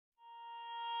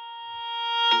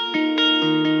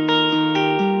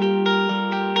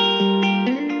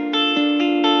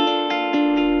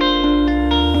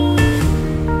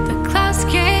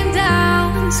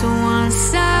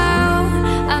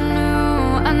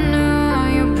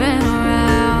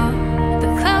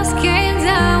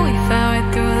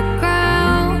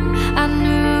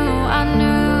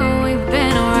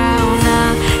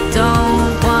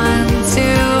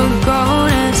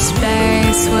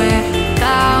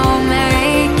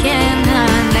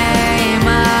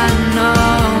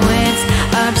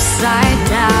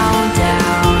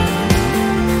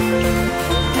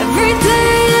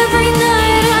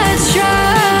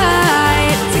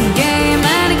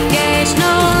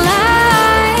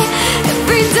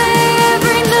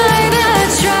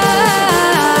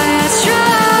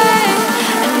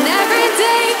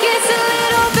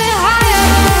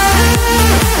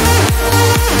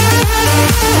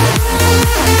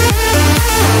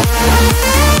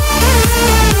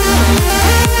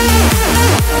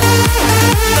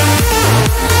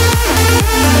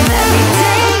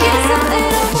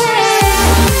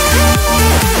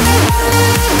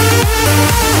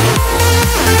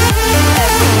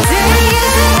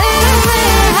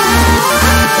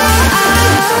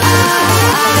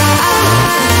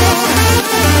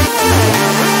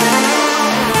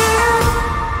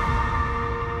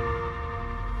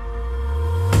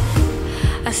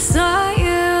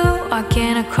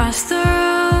walking across the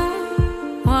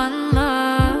room. One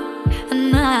look,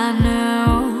 and I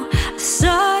knew I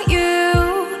saw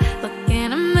you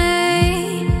looking at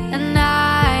me, and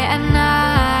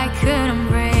I couldn't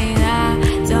breathe. I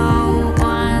don't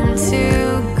want to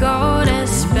go to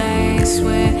space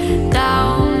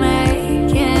without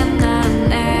making a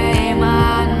name.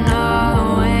 I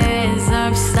know it's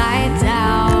upside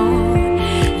down.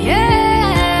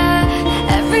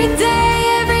 Yeah, every day,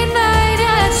 every night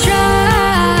I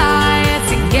try.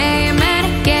 It's a game and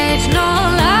a cage, no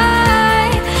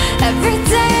lie. Every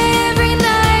day, every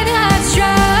night I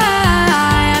try.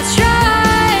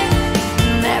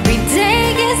 And every day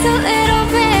gets a little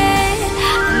bit.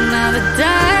 Another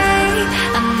day,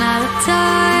 another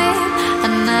time,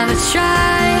 another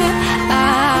try.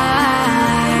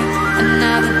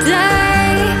 Another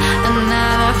day,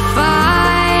 another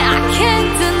fight. I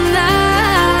can't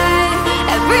deny.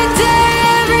 Every day,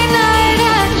 every night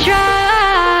I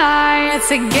try. It's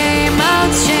a game,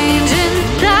 I'll change